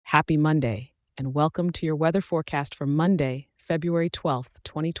Happy Monday, and welcome to your weather forecast for Monday, February 12th,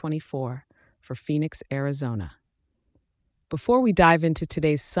 2024, for Phoenix, Arizona. Before we dive into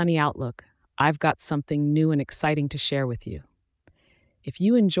today's sunny outlook, I've got something new and exciting to share with you. If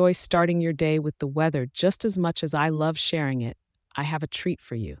you enjoy starting your day with the weather just as much as I love sharing it, I have a treat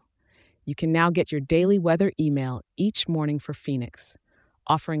for you. You can now get your daily weather email each morning for Phoenix,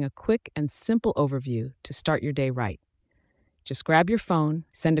 offering a quick and simple overview to start your day right. Just grab your phone,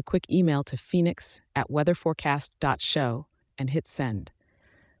 send a quick email to phoenix@weatherforecast.show, and hit send.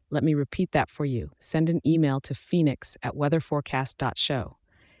 Let me repeat that for you. Send an email to phoenix@weatherforecast.show.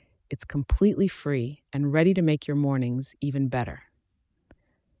 It's completely free and ready to make your mornings even better.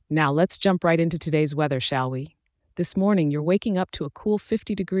 Now let's jump right into today's weather, shall we? This morning, you're waking up to a cool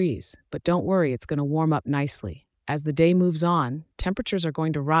 50 degrees, but don't worry, it's going to warm up nicely. As the day moves on, temperatures are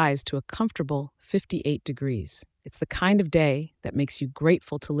going to rise to a comfortable 58 degrees. It's the kind of day that makes you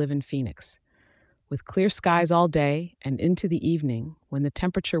grateful to live in Phoenix. With clear skies all day and into the evening, when the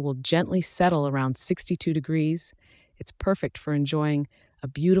temperature will gently settle around 62 degrees, it's perfect for enjoying a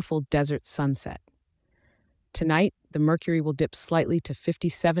beautiful desert sunset. Tonight, the mercury will dip slightly to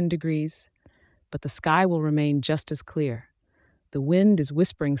 57 degrees, but the sky will remain just as clear. The wind is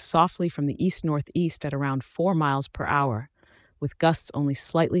whispering softly from the east-northeast at around 4 miles per hour, with gusts only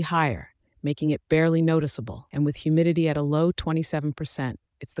slightly higher, making it barely noticeable. And with humidity at a low 27%,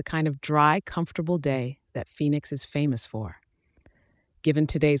 it's the kind of dry, comfortable day that Phoenix is famous for. Given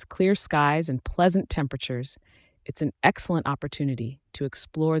today's clear skies and pleasant temperatures, it's an excellent opportunity to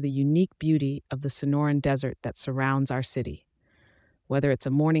explore the unique beauty of the Sonoran Desert that surrounds our city. Whether it's a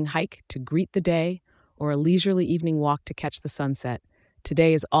morning hike to greet the day or a leisurely evening walk to catch the sunset,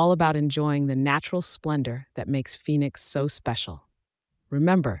 today is all about enjoying the natural splendor that makes Phoenix so special.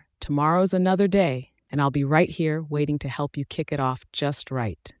 Remember, tomorrow's another day, and I'll be right here waiting to help you kick it off just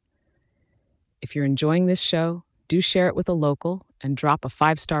right. If you're enjoying this show, do share it with a local and drop a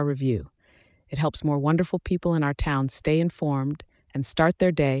 5-star review. It helps more wonderful people in our town stay informed and start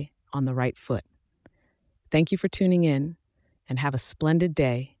their day on the right foot. Thank you for tuning in, and have a splendid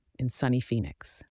day in sunny Phoenix.